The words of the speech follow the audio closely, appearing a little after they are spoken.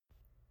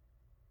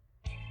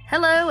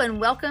Hello and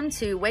welcome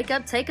to Wake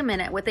Up, Take a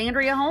Minute with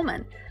Andrea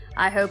Holman.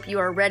 I hope you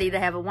are ready to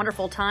have a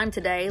wonderful time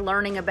today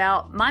learning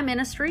about my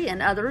ministry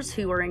and others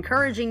who are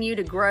encouraging you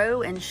to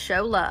grow and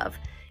show love.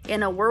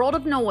 In a world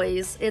of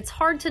noise, it's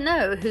hard to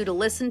know who to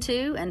listen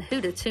to and who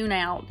to tune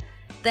out.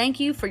 Thank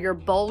you for your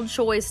bold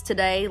choice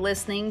today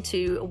listening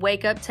to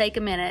Wake Up, Take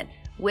a Minute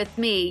with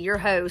me, your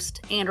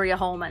host, Andrea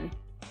Holman.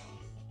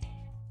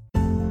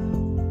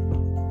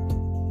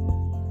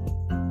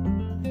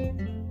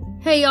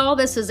 Hey y'all,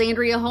 this is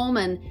Andrea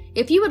Holman.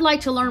 If you would like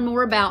to learn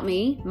more about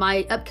me,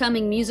 my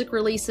upcoming music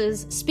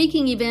releases,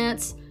 speaking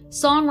events,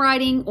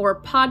 songwriting,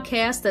 or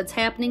podcast that's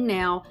happening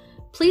now,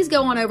 please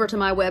go on over to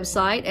my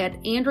website at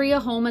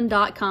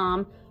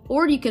AndreaHolman.com,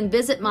 or you can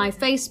visit my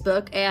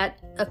Facebook at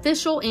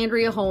Official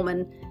Andrea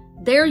Holman.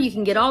 There you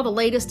can get all the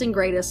latest and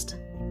greatest.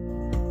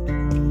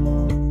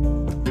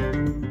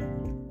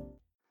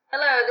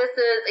 Hello, this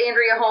is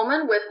Andrea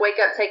Holman with Wake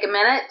Up, Take a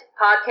Minute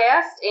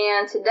podcast,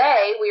 and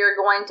today we are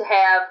going to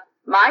have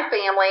my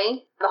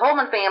family, the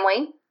Holman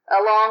family,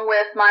 along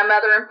with my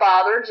mother and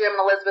father, Jim and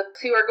Elizabeth,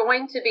 who are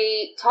going to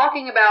be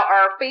talking about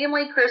our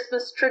family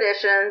Christmas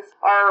traditions,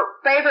 our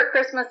favorite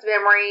Christmas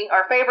memory,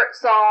 our favorite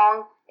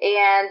song,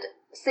 and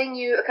sing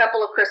you a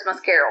couple of Christmas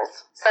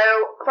carols. So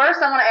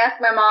first I want to ask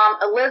my mom,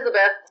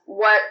 Elizabeth,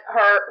 what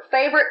her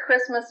favorite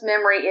Christmas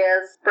memory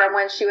is from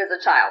when she was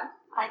a child.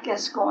 I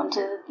guess going to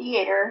the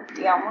theater,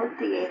 the Elmwood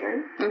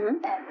Theater, and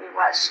we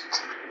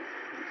watched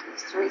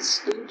Three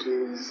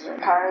Stooges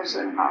and Cars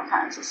and all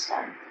kinds of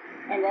stuff.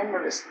 And then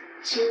there was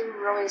two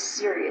really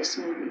serious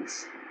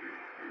movies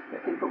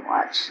that people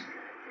watch.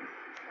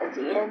 At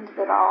the end of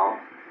it all,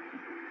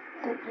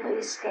 the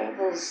police gave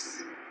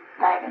us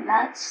a bag of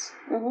nuts,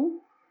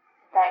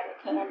 bag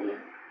of candy,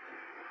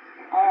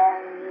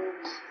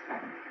 and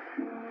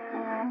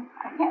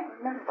I can't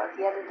remember what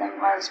the other thing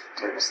was,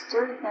 but there was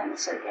three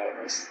things they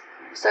gave us.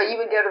 So you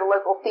would go to the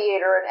local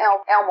theater in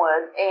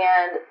Elmwood,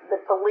 and the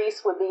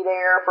police would be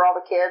there for all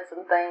the kids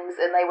and things,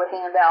 and they would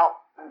hand out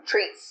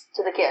treats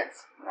to the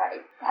kids. Right.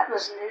 That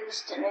was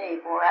news to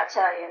me, boy, I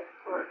tell you.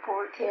 For a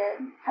poor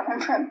kid coming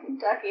from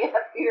Kentucky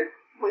up here,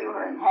 we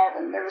were in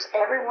heaven. There was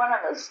every one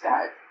of us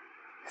got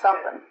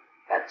something.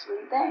 Got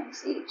three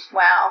things each.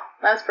 Wow,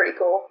 that's pretty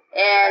cool.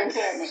 And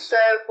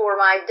so for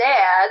my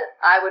dad,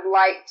 I would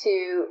like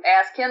to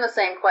ask him the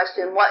same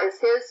question. What is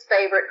his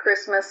favorite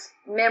Christmas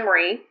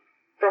memory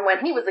from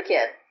when he was a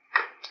kid?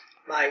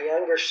 My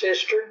younger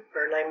sister,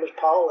 her name was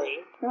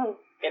Pauline,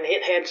 and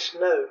it had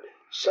snowed.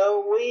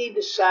 So we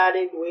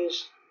decided we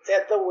was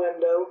at the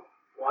window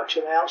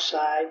watching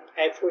outside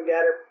after we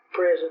got our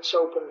presents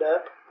opened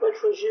up,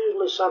 which was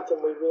usually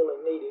something we really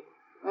needed.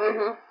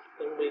 And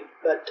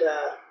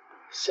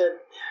said,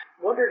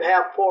 wondered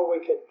how far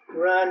we could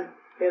run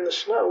in the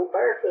snow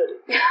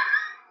barefooted.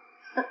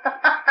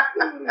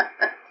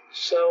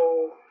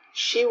 So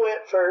she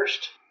went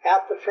first.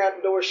 Out the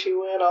front door she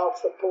went,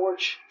 off the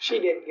porch. She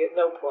didn't get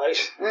no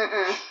place.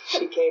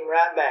 She came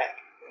right back.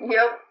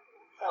 Yep.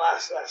 Well, I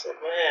said,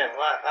 man,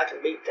 I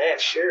can beat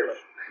that, surely.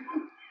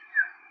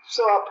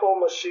 So I pulled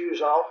my shoes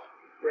off,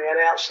 ran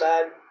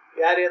outside,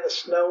 got in the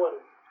snow, and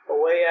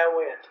away I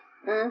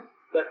went.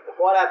 But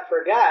what I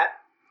forgot,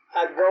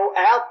 I'd go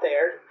out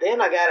there,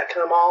 then I got to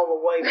come all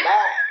the way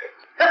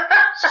back.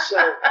 So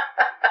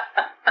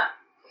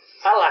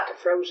I like to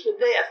froze to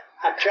death.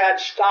 I tried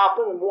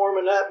stopping and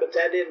warming up, but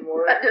that didn't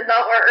work. That did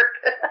not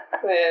work.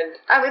 And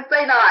I would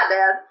say not,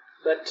 Dad.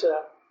 But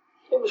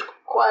it was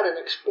quite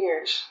an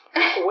experience.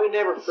 We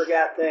never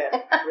forgot that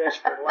the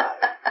rest of our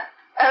life.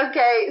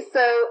 Okay,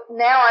 so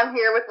now I'm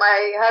here with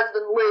my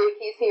husband Luke.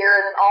 He's here,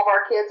 and then all of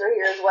our kids are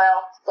here as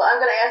well. So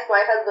I'm going to ask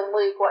my husband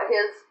Luke what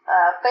his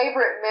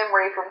favorite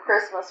memory from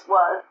Christmas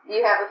was. Do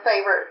you have a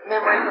favorite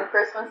memory from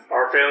Christmas?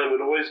 Our family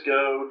would always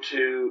go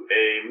to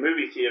a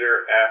movie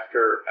theater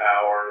after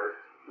our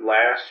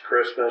last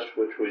Christmas,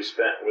 which we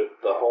spent with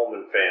the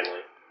Holman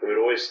family. We would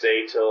always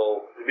stay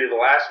till we'd be the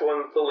last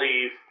ones to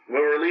leave.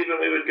 When we were leaving,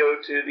 we would go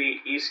to the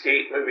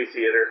Eastgate movie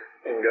theater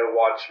and go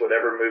watch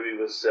whatever movie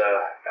was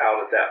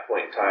out at that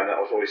point in time. That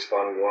was always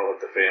fun, going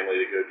with the family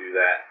to go do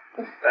that.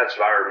 That's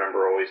what I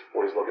remember always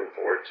looking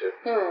forward to.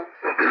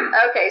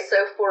 Okay,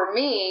 so for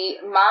me,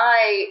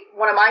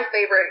 one of my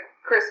favorite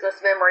Christmas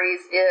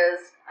memories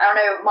is, I don't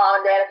know, Mom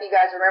and Dad, if you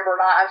guys remember or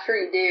not, I'm sure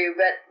you do,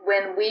 but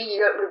when we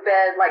go to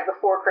bed, like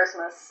before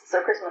Christmas,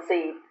 so Christmas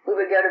Eve, we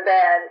would go to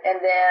bed, and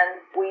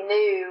then we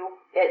knew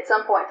at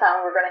some point in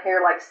time we were going to hear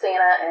like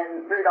Santa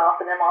and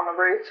Rudolph and them on the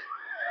roof,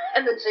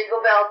 and the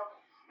jingle bells,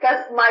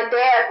 because my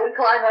dad would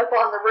climb up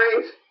on the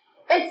roof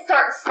and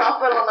start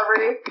stomping on the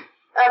roof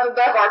up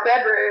above our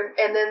bedroom,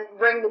 and then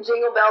ring the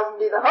jingle bells and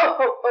do the ho,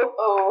 ho, ho,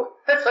 ho.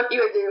 That's what he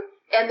would do.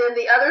 And then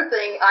the other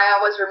thing I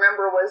always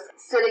remember was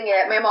sitting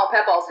at Mama and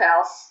Papa's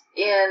house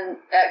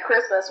at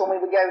Christmas when we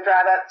would go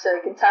drive up to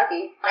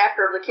Kentucky.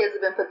 After the kids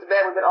had been put to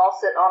bed, we would all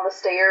sit on the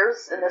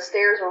stairs, and the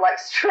stairs were like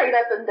straight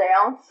up and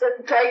down. So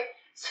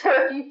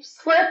if you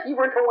slipped, you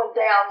were going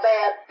down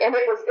bad, and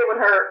it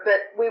would hurt.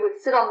 But we would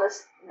sit on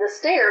the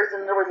stairs,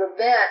 and there was a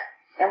vent,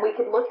 and we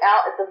could look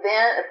out at the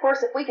vent. Of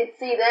course, if we could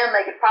see them,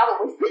 they could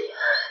probably see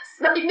us.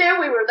 They knew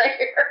we were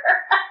there.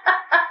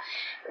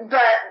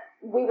 But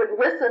we would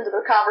listen to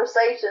their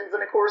conversations,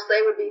 and of course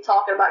they would be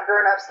talking about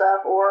grown-up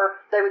stuff, or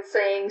they would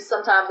sing.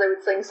 Sometimes they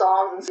would sing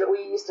songs, and so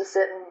we used to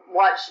sit and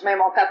watch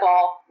Mama and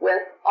Papa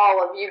with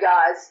all of you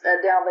guys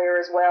down there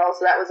as well.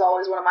 So that was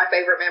always one of my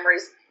favorite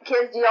memories.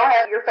 Kids, do y'all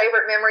have your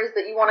favorite memories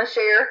that you want to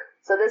share?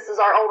 So this is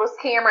our oldest,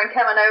 Cameron,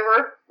 coming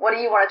over. What do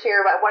you want to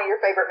share about one of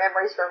your favorite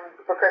memories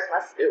for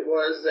Christmas? It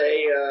was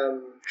a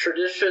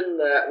tradition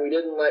that we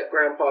didn't let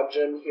Grandpa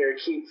Jim here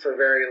keep for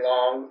very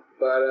long,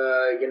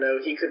 but,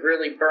 he could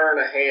really burn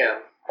a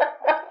ham.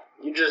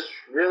 You just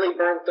really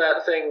burnt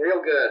that thing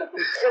real good.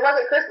 It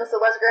wasn't Christmas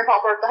unless Grandpa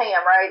burnt the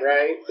ham, right?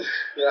 Right.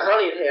 The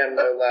honeyed ham,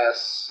 no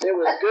less. It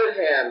was good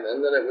ham,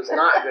 and then it was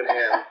not good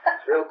ham.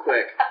 Real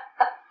quick.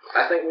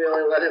 I think we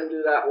only let him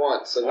do that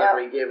once, and then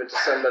we gave it to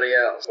somebody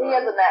else. He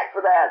has a knack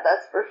for that,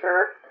 that's for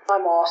sure.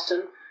 I'm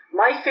Austin.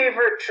 My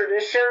favorite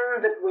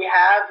tradition that we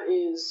have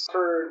is,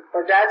 for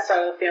our dad's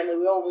side of the family,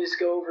 we always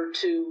go over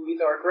to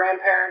either our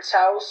grandparents'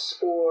 house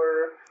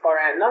or our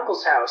aunt and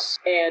uncle's house.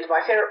 And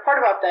my favorite part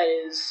about that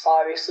is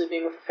obviously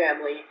being with the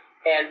family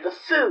and the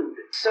food.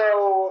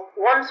 So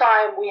one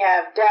time we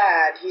have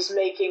Dad, he's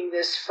making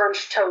this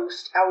French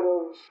toast out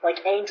of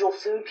like angel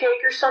food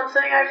cake or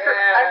something,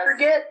 I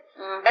forget.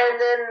 Mm-hmm.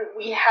 And then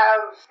we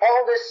have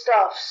all this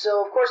stuff.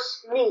 So of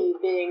course me,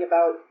 being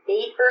about 8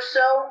 or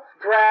so,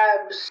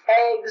 grabs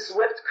eggs,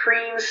 whipped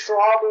cream,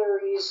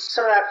 strawberries,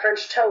 some of that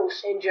French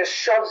toast, and just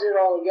shoves it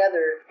all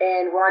together.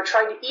 And when I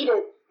tried to eat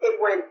it, it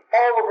went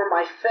all over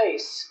my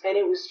face, and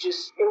it was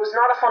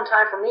not a fun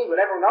time for me, but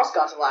everyone else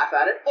got to laugh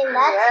at it. And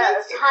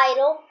that's his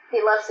title.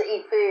 He loves to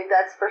eat food,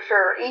 that's for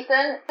sure.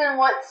 Ethan,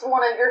 what's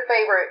one of your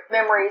favorite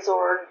memories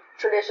or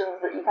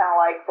traditions that you kind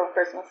of like from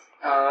Christmas?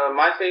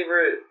 My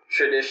favorite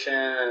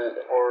tradition,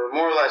 or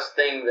more or less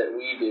thing that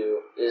we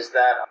do, is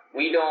that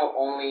we don't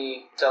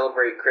only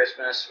celebrate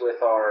Christmas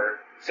with our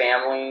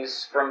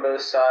families from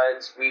both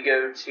sides. We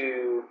go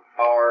to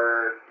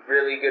our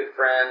really good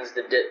friends,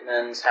 the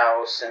Dittmans'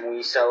 house, and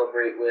we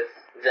celebrate with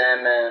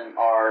them and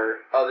our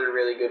other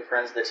really good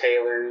friends, the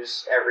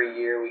Taylors. Every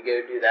year we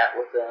go do that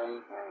with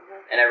them,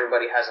 and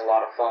everybody has a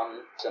lot of fun.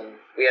 And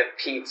we have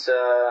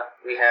pizza,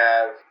 we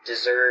have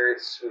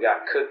desserts, we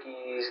got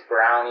cookies,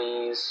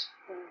 brownies.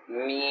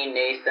 Me,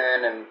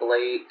 Nathan, and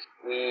Blake,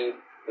 we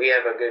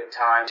have a good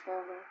time.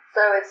 So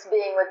it's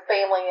being with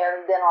family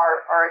and then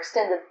our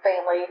extended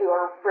family who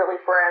are really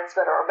friends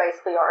but are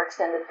basically our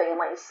extended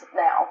families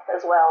now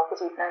as well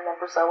because we've known them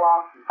for so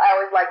long. I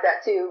always like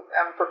that too,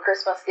 for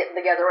Christmas, getting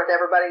together with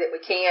everybody that we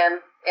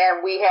can.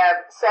 And we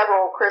have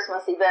several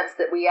Christmas events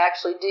that we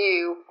actually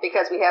do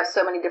because we have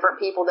so many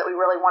different people that we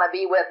really want to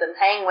be with and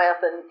hang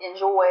with and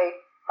enjoy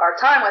our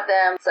time with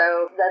them.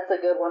 So that's a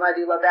good one. I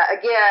do love that.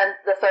 Again,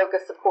 the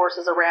focus, of course,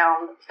 is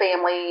around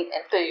family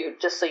and food,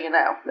 just so you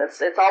know.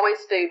 It's always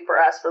food for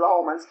us, for the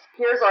Holmans.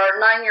 Here's our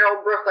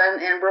 9-year-old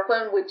Brooklyn. And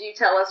Brooklyn, would you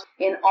tell us,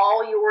 in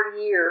all your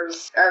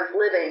years of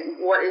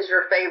living, what is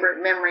your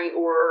favorite memory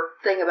or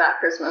thing about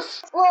Christmas?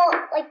 Well,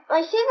 like,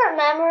 my favorite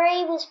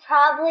memory was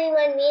probably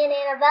when me and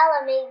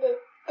Annabella made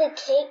the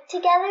cake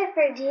together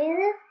for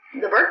Jesus.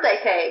 The birthday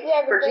cake for Jesus.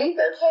 Yeah, the birthday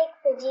cake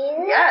for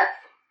Jesus. Yes.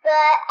 But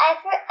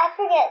I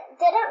forget,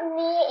 didn't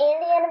me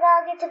and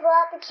Annabelle get to blow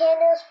out the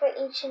candles for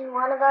each and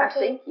one of our cakes? I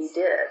think you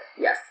did,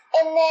 yes.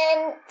 And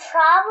then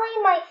probably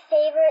my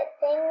favorite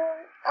thing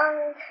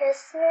on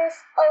Christmas,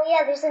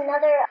 there's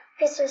another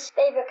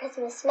favorite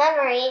Christmas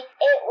memory.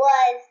 It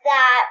was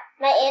that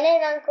my aunt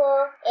and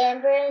uncle,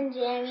 Amber and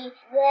Jamie,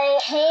 they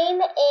came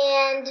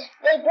and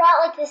they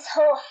brought like this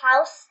whole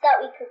house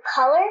that we could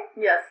color.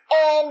 Yes.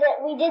 And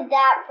we did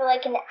that for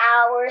like an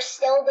hour,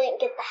 still didn't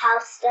get the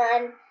house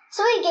done.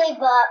 So we gave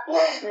up.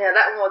 Yeah,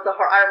 that one was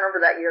I remember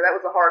that year. That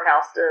was a hard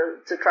house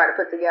to try to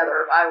put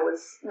together. I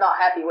was not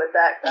happy with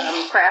that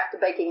craft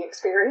baking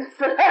experience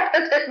that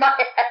happened in my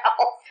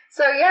house.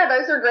 So yeah,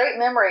 those are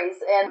great memories.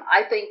 And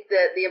I think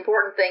that the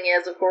important thing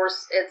is, of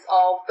course, it's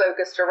all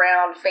focused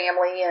around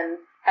family and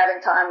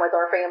having time with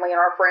our family and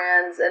our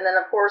friends. And then,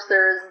 of course,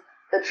 there's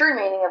the true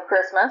meaning of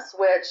Christmas,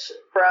 which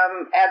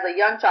as a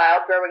young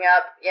child growing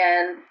up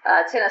in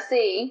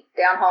Tennessee,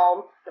 down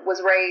home,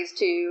 was raised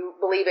to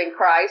believe in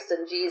Christ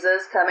and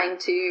Jesus coming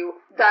to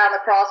die on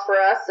the cross for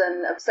us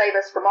and save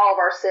us from all of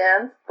our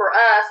sins. For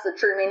us, the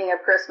true meaning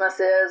of Christmas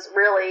is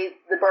really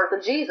the birth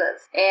of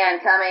Jesus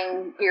and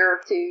coming here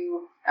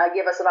to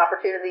give us an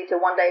opportunity to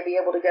one day be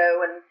able to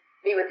go and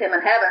be with him in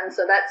heaven.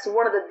 So that's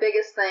one of the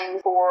biggest things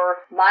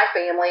for my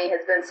family,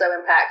 has been so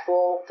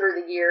impactful through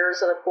the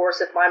years. And of course,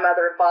 if my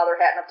mother and father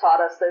hadn't have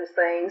taught us those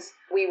things,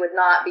 we would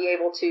not be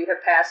able to have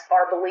passed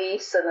our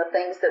beliefs and the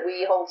things that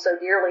we hold so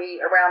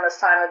dearly around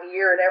this time of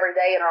year and every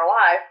day in our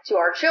life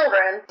to our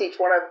children. Each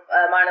one of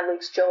mine and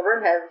Luke's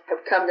children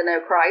have come to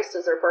know Christ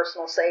as their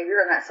personal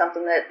Savior. And that's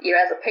something that,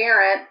 as a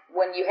parent,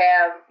 when you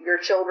have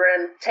your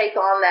children take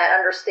on that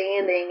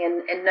understanding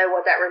and know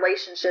what that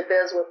relationship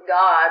is with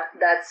God,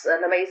 that's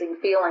an amazing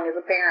amazing feeling as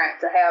a parent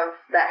to have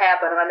that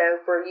happen. And I know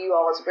for you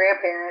all as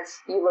grandparents,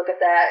 you look at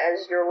that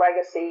as your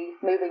legacy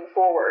moving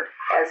forward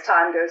as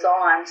time goes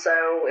on.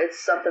 So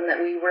it's something that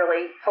we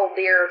really hold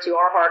dear to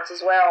our hearts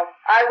as well.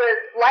 I would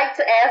like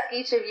to ask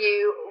each of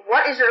you,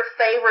 what is your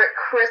favorite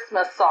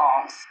Christmas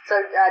songs?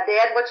 So,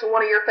 Dad, what's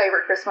one of your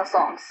favorite Christmas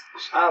songs?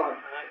 Silent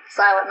Night.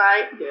 Silent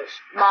Night? Yes.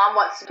 Mom,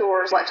 what's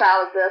yours? What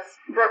child is this?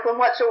 Brooklyn,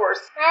 what's yours?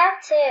 I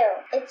have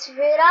two. It's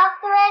Rudolph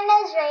the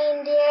Red-Nosed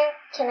Reindeer.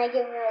 Can I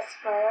give you a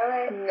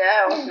spoiler?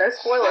 No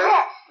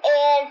spoilers.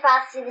 And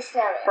Frosty the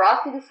Snowman.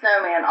 Frosty the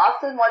Snowman.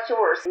 Austin, what's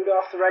yours?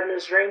 Rudolph the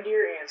Red-Nosed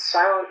Reindeer and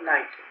Silent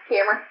Night.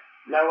 Cameron?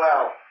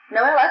 Noel.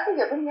 Noel, that's a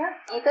good one, yeah.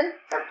 Ethan?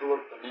 I have to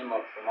look the name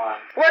up for mine.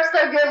 We're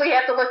so good we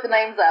have to look the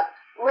names up.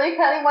 Luke,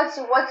 honey, what's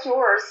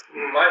yours?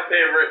 My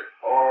favorite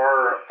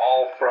are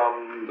all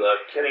from the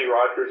Kenny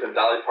Rogers and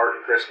Dolly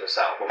Parton Christmas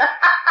album.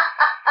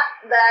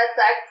 That's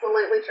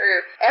absolutely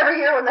true. Every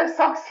year when those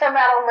songs come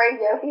out on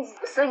radio, he's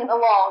singing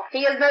along.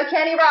 He is no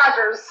Kenny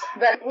Rogers,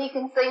 but he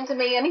can sing to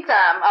me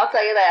anytime, I'll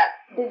tell you that.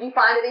 Did you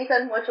find it,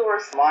 Ethan? What's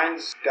yours?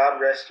 Mine's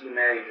God Rest You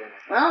Merry Gentlemen.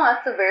 Oh,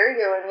 that's a very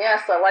good one.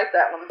 Yes, I like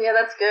that one. Yeah,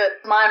 that's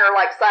good. Mine are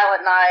like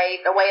Silent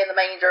Night, Away in the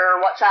Manger,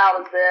 What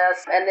Child Is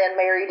This? And then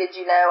Mary, Did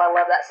You Know? I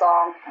love that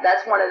song.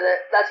 That's one of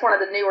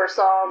the newer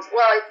songs.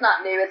 Well, it's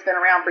not new. It's been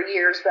around for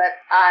years, but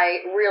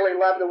I really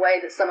love the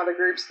way that some of the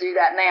groups do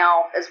that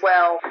now as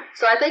well.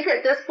 So I think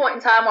at this point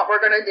in time, what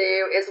we're going to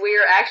do is we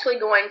are actually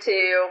going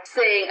to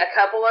sing a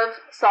couple of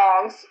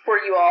songs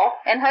for you all,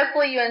 and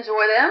hopefully you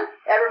enjoy them.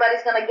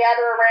 Everybody's going to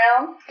gather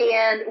around,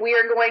 and we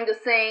are going to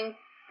sing.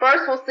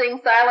 First, we'll sing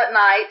Silent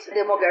Night,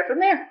 then we'll go from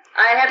there.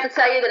 I have to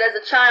tell you that as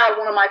a child,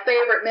 one of my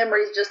favorite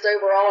memories just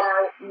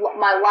overall in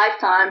my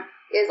lifetime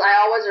is I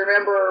always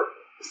remember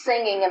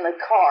singing in the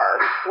car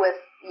with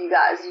you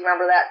guys. You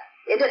remember that?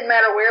 It didn't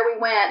matter where we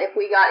went, if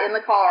we got in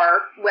the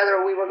car,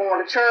 whether we were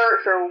going to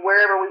church or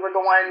wherever we were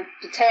going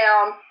to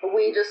town,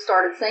 we just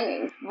started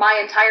singing. My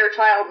entire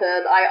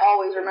childhood, I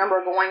always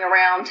remember going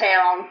around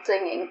town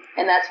singing,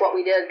 and that's what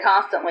we did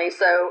constantly.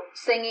 So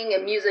singing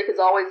and music has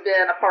always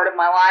been a part of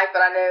my life,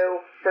 and I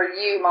know for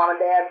you, Mom and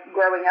Dad,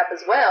 growing up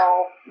as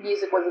well,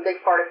 music was a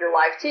big part of your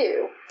life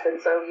too.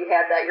 And so you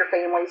had that, your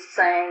family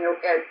sang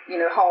at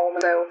home.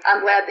 So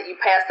I'm glad that you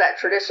passed that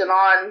tradition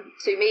on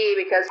to me,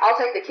 because I'll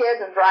take the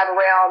kids and drive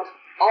around.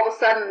 All of a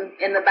sudden,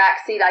 in the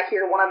back seat, I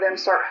hear one of them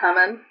start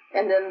humming,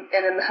 and then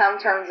the hum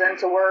turns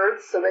into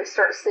words, so they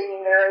start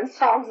singing their own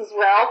songs as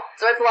well.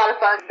 So it's a lot of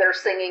fun. They're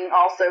singing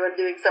also and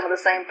doing some of the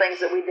same things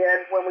that we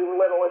did when we were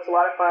little. It's a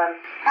lot of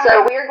fun.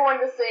 So we're going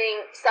to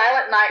sing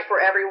Silent Night for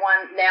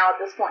everyone now at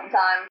this point in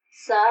time.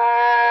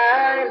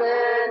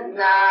 Silent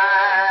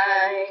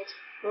night,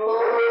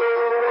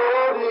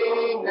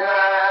 holy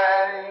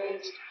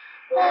night,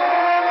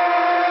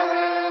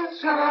 all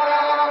is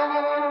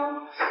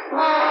calm,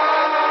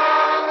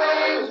 all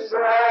is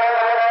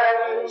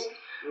bright,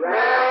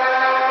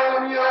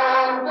 round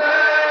yon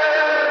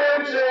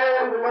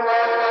virgin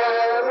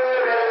mother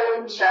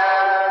and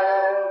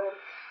child,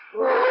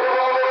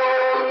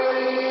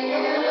 holy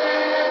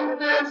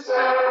infant,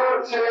 so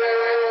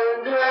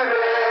tender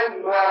and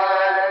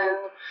mild,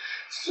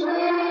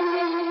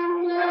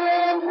 sleep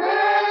in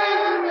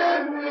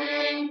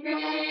heavenly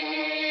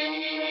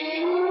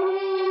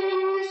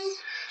peace,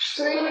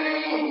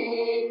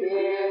 sleep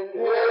in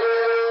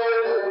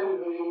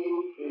heavenly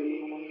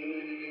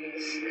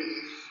peace.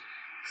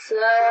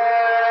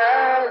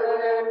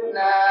 Silent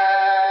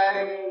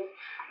night,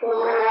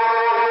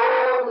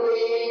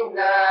 holy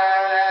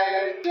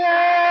night,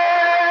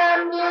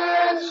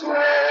 candles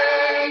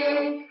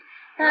wake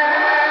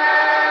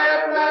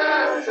at the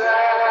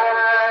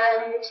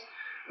sight,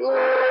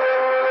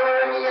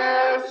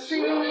 glorious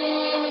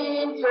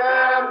scene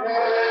from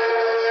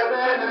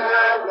heaven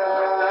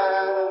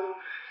above,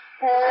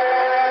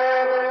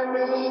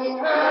 heavenly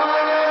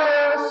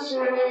hosts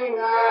sing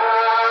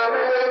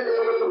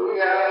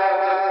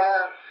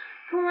hallelujah.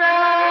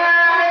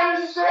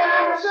 Christ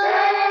our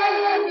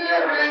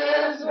Savior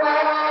is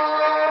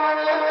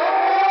born.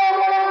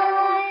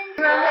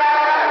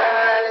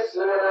 Christ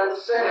the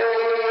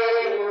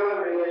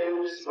Savior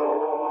is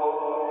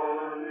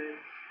born.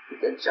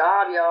 Good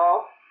job,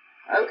 y'all.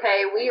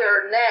 Okay, we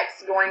are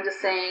next going to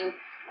sing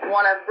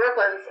one of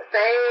Brooklyn's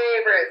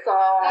favorite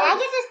songs. And I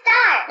get to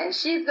start. And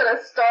she's going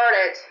to start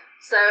it.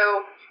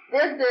 So,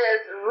 this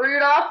is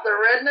Rudolph the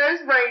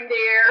Red-Nosed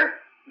Reindeer.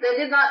 They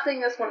did not sing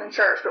this one in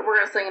church, but we're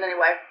going to sing it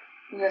anyway.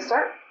 You going to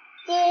start?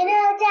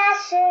 Dino,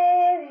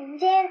 Dasher, and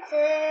Dancer,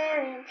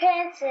 and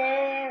Prancer,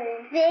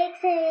 and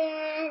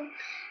Vixen,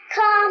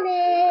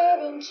 Comet,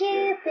 and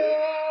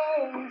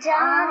Cupid, and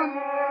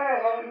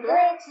Donner, and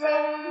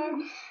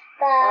Blitzen.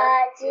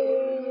 But do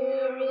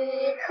you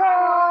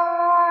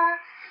recall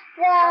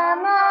the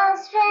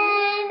most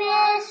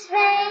famous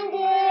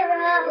reindeer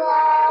of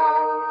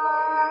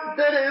all?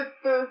 Rudolph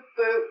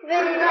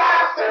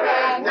the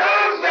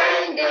Red-Nosed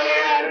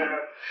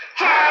Reindeer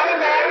had a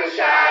very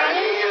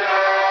shiny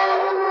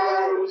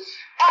nose,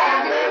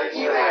 and if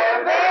you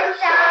ever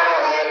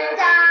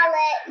saw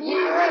it,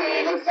 you would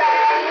even say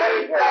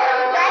it goes.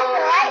 That's the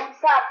light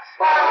stop.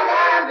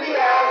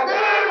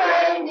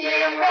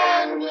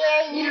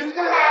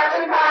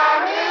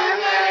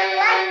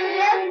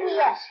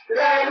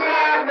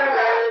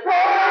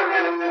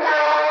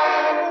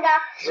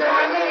 Join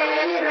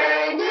in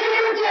a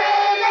new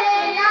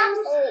day.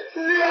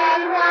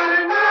 Then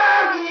one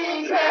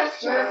foggy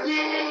Christmas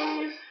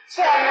Eve.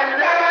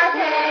 Santa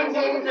came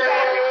to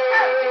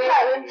say,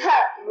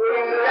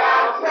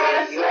 Rudolph,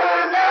 place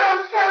your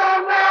nose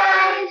so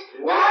bright.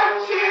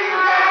 Won't you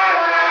go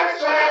our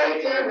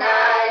sleigh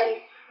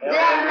tonight?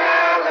 Then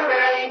all the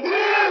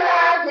reindeer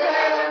loved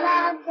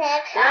him,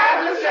 and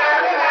we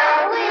shouted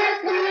out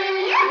with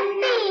glee,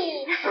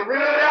 Yippee!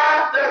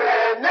 Rudolph the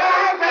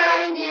red-nosed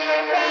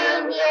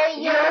reindeer,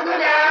 you'll go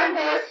down in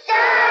history.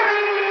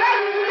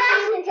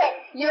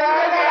 You'll go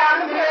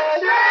down in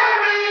history.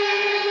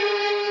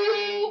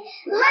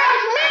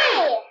 Like me!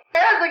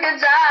 That was a good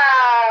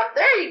job.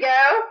 There you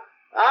go.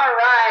 All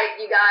right,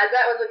 you guys,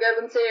 that was a good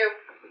one too.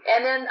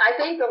 And then I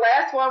think the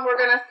last one we're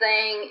going to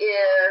sing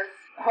is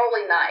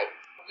Holy Night.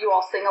 You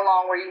all sing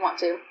along where you want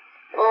to.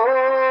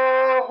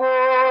 Oh,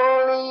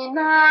 holy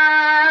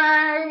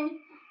night,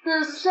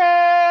 the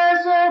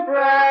stars are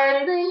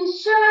brightly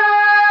shining.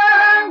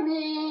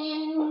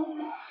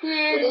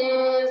 It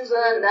is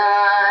the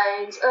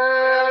night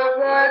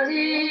of our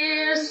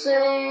dear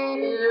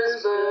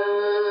Savior's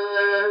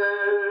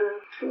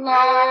birth.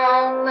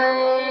 Long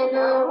lay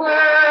the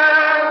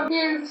world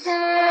in sin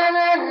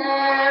and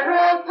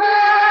error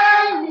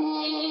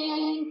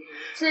pining,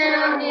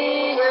 till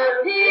He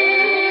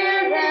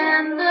appeared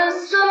and the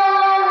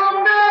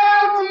soul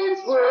felt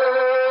its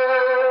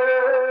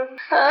worth.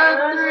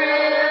 A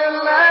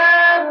thrill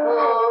of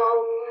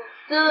hope,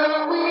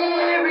 the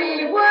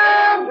weary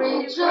world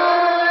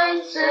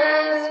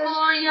rejoices,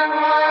 for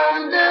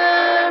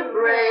yonder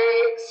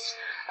breaks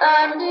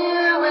a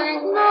new and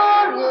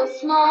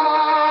glorious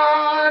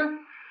morn.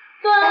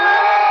 Fall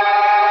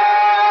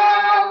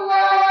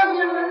on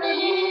your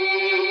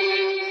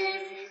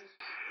knees,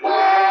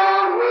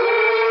 oh,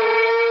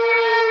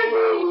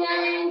 weary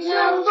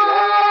angels,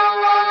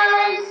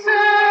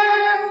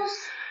 voices,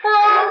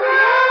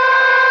 arise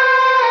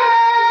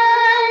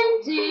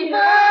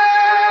divine.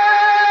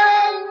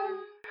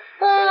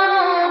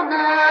 Oh,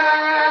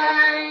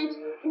 night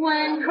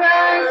when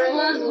Christ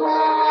was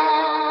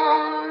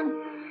born.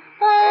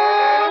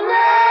 Oh,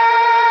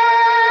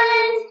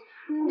 night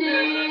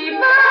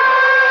divine.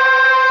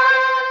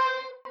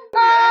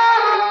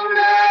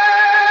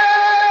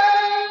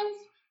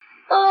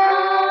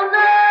 Oh,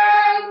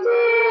 night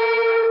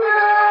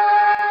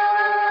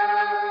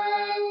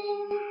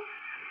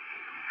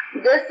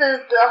divine. This is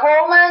the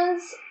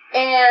Holmans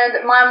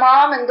and my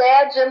mom and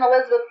dad, Jim and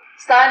Elizabeth,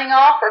 signing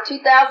off for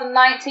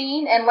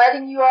 2019 and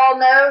letting you all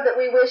know that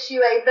we wish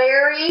you a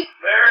very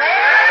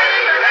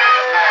Merry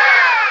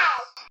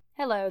Christmas!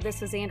 Hello,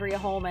 this is Andrea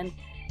Holman.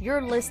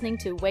 You're listening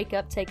to Wake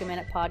Up, Take a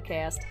Minute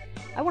podcast.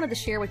 I wanted to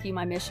share with you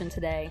my mission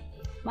today.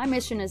 My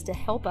mission is to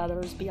help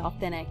others be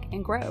authentic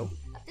and grow,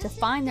 to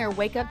find their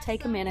Wake Up,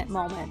 Take a Minute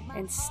moment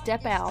and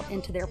step out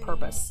into their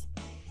purpose.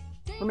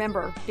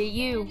 Remember, be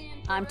you.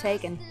 I'm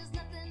taken.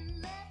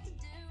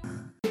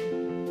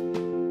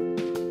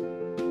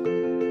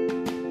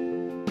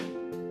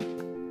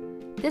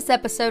 This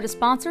episode is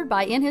sponsored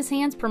by In His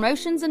Hands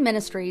Promotions and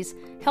Ministries,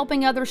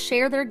 helping others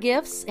share their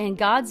gifts and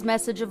God's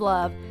message of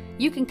love.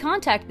 You can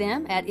contact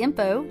them at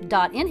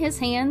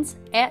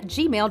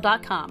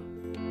info.inhishands@gmail.com.